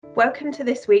Welcome to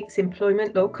this week's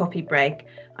Employment Law Coffee Break.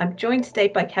 I'm joined today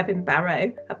by Kevin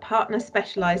Barrow, a partner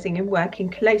specialising in working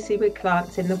closely with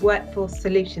clients in the workforce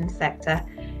solutions sector.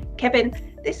 Kevin,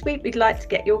 this week we'd like to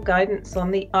get your guidance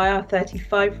on the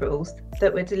IR35 rules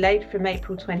that were delayed from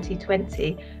April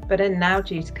 2020 but are now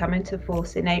due to come into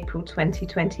force in April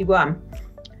 2021.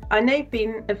 I know you've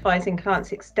been advising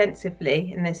clients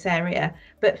extensively in this area,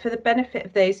 but for the benefit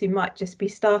of those who might just be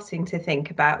starting to think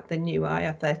about the new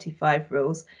IR35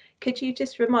 rules, could you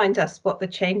just remind us what the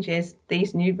changes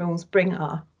these new rules bring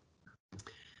are?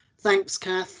 Thanks,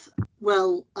 Kath.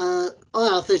 Well,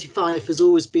 IR35 has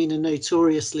always been a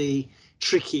notoriously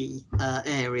tricky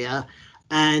area,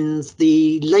 and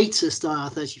the latest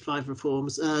IR35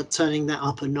 reforms are turning that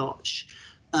up a notch.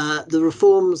 The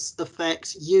reforms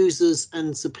affect users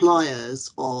and suppliers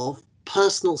of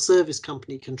personal service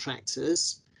company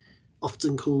contractors,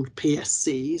 often called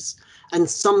PSCs, and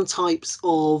some types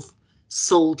of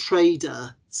sole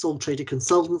trader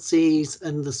consultancies,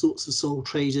 and the sorts of sole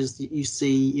traders that you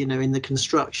see, in the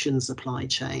construction supply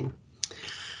chain.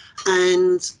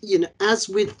 And, as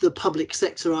with the public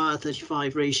sector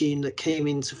IR35 regime that came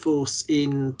into force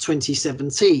in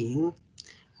 2017,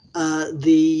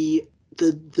 the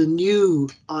new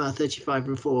IR35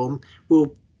 reform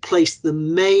will place the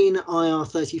main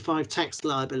IR35 tax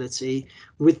liability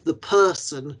with the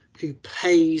person who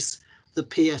pays the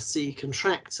PSC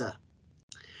contractor.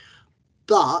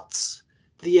 But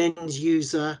the end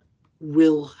user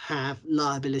will have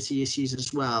liability issues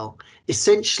as well.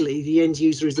 Essentially, the end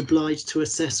user is obliged to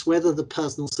assess whether the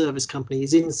personal service company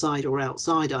is inside or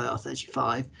outside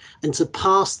IR35, and to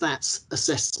pass that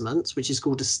assessment, which is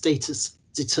called a status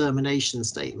determination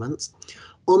statement,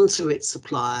 onto its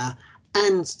supplier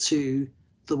and to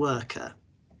the worker.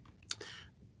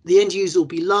 The end user will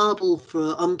be liable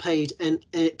for unpaid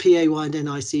PAY and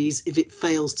NICs if it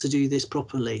fails to do this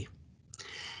properly.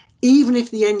 Even if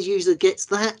the end user gets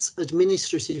that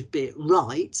administrative bit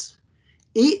right,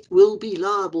 it will be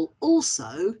liable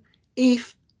also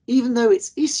if, even though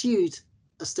it's issued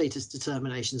a status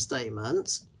determination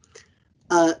statement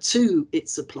to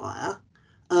its supplier,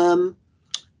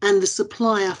 and the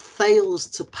supplier fails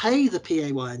to pay the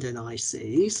PAY and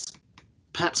NICs,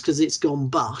 perhaps because it's gone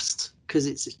bust, because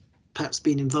it's perhaps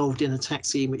been involved in a tax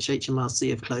scheme which HMRC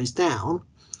have closed down,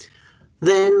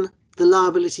 then the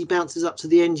liability bounces up to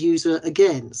the end user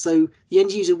again. So the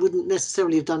end user wouldn't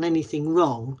necessarily have done anything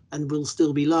wrong and will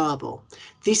still be liable.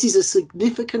 This is a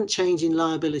significant change in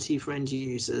liability for end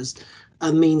users,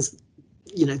 and means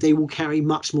they will carry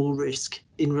much more risk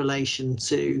in relation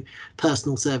to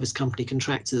personal service company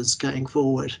contractors going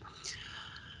forward.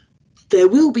 There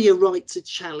will be a right to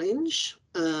challenge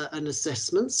an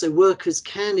assessment. So workers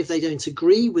can, if they don't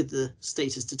agree with the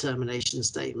status determination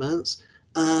statements,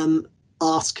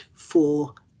 ask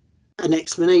for an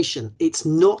explanation. It's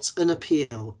not an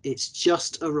appeal, it's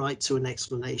just a right to an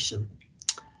explanation.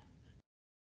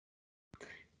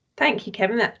 Thank you,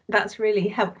 Kevin. That's really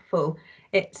helpful.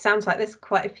 It sounds like there's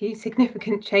quite a few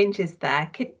significant changes there.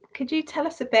 Could you tell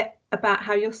us a bit about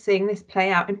how you're seeing this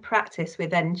play out in practice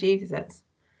with end users?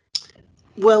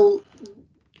 Well,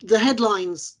 the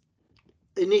headlines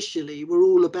initially were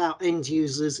all about end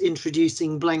users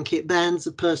introducing blanket bans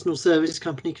of personal service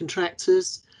company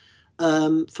contractors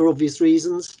for obvious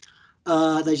reasons.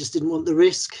 They just didn't want the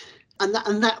risk, and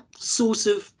that sort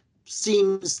of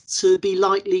seems to be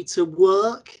likely to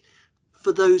work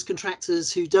for those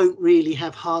contractors who don't really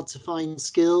have hard to find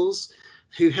skills,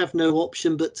 who have no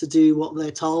option but to do what they're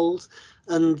told,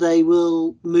 and they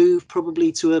will move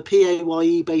probably to a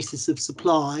PAYE basis of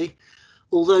supply,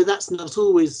 although that's not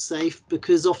always safe,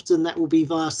 because often that will be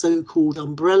via so-called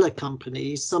umbrella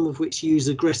companies, some of which use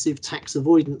aggressive tax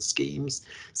avoidance schemes,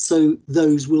 so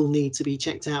those will need to be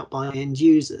checked out by end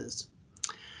users.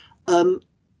 The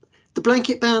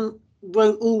blanket ban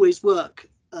won't always work,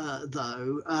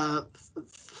 though,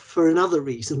 for another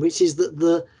reason, which is that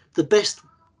the best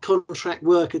contract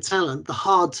worker talent, the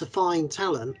hard to find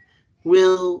talent,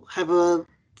 will have a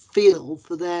feel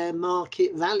for their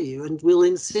market value and will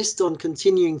insist on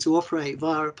continuing to operate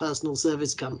via a personal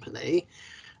service company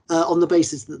on the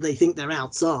basis that they think they're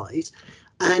outside.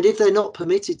 And if they're not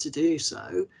permitted to do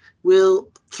so, will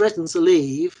threaten to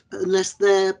leave unless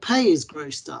their pay is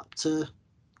grossed up to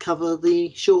cover the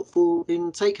shortfall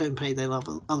in take-home pay they'll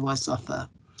otherwise suffer.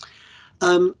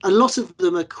 A lot of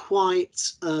them are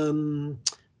quite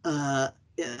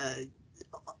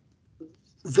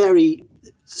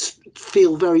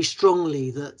feel very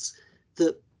strongly that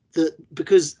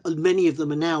because many of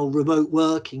them are now remote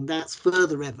working, that's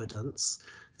further evidence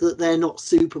that they're not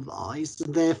supervised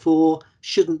and therefore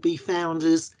shouldn't be found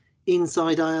as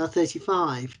inside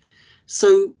IR35.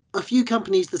 So a few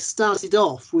companies that started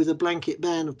off with a blanket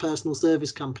ban of personal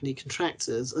service company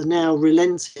contractors are now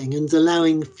relenting and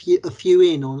allowing a few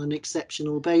in on an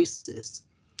exceptional basis.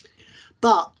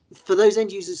 But for those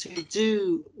end users who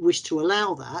do wish to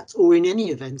allow that, or in any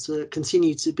event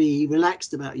continue to be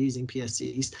relaxed about using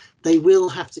PSCs, they will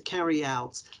have to carry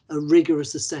out a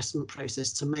rigorous assessment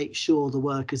process to make sure the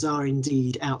workers are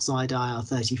indeed outside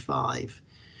IR35.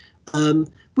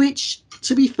 Which,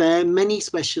 to be fair, many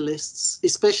specialists,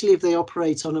 especially if they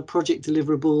operate on a project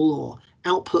deliverable or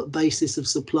output basis of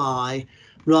supply,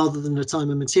 rather than a time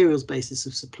and materials basis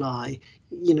of supply,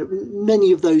 you know,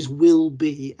 many of those will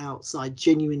be outside,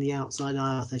 genuinely outside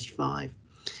IR35.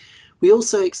 We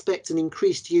also expect an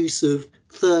increased use of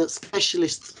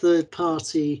specialist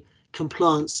third-party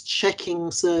compliance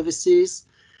checking services.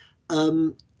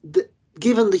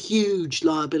 Given the huge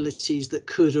liabilities that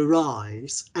could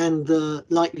arise and the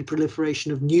likely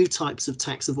proliferation of new types of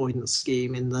tax avoidance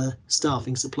scheme in the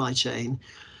staffing supply chain,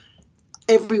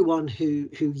 everyone who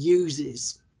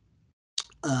uses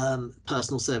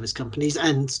personal service companies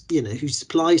and, you know, who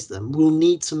supplies them will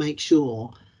need to make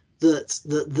sure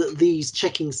that these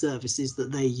checking services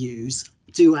that they use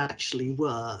do actually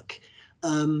work.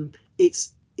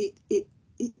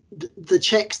 The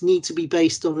checks need to be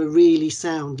based on a really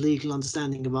sound legal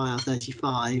understanding of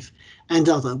IR35 and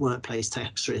other workplace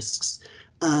tax risks.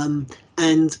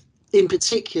 And in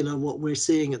particular, what we're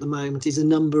seeing at the moment is a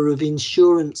number of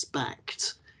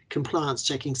insurance-backed compliance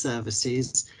checking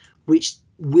services, which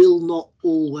will not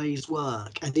always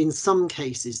work. And in some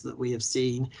cases that we have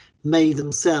seen, may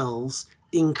themselves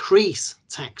increase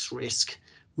tax risk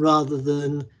rather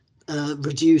than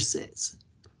reduce it.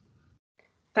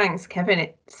 Thanks, Kevin.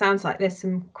 It sounds like there's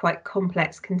some quite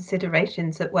complex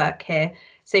considerations at work here.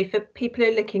 So for people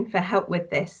who are looking for help with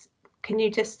this, can you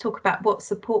just talk about what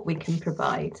support we can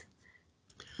provide?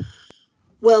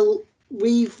 Well,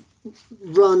 we've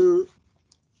run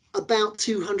about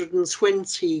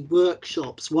 220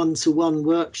 workshops, one-to-one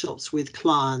workshops with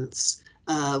clients,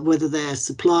 whether they're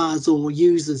suppliers or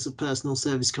users of personal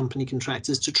service company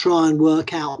contractors, to try and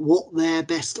work out what their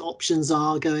best options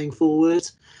are going forward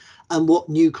and what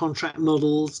new contract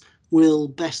models will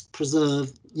best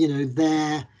preserve, you know,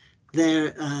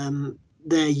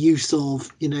 their use of,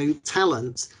 you know,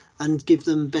 talent and give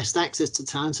them best access to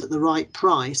talent at the right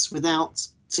price without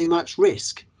too much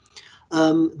risk.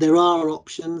 There are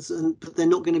options, but they're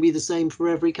not going to be the same for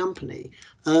every company.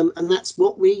 And that's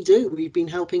what we do. We've been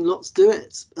helping lots do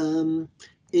it.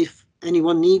 If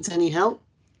anyone needs any help,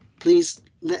 please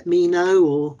let me know,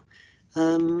 or,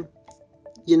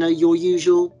 you know, your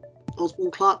usual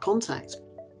Osborne Clarke contact.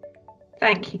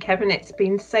 Thank you, Kevin. It's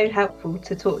been so helpful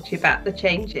to talk to you about the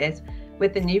changes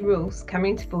with the new rules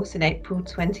coming to force in April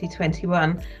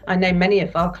 2021. I know many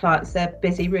of our clients are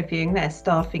busy reviewing their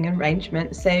staffing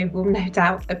arrangements, so we'll no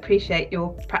doubt appreciate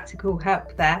your practical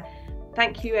help there.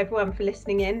 Thank you everyone for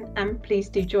listening in, and please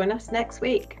do join us next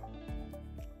week.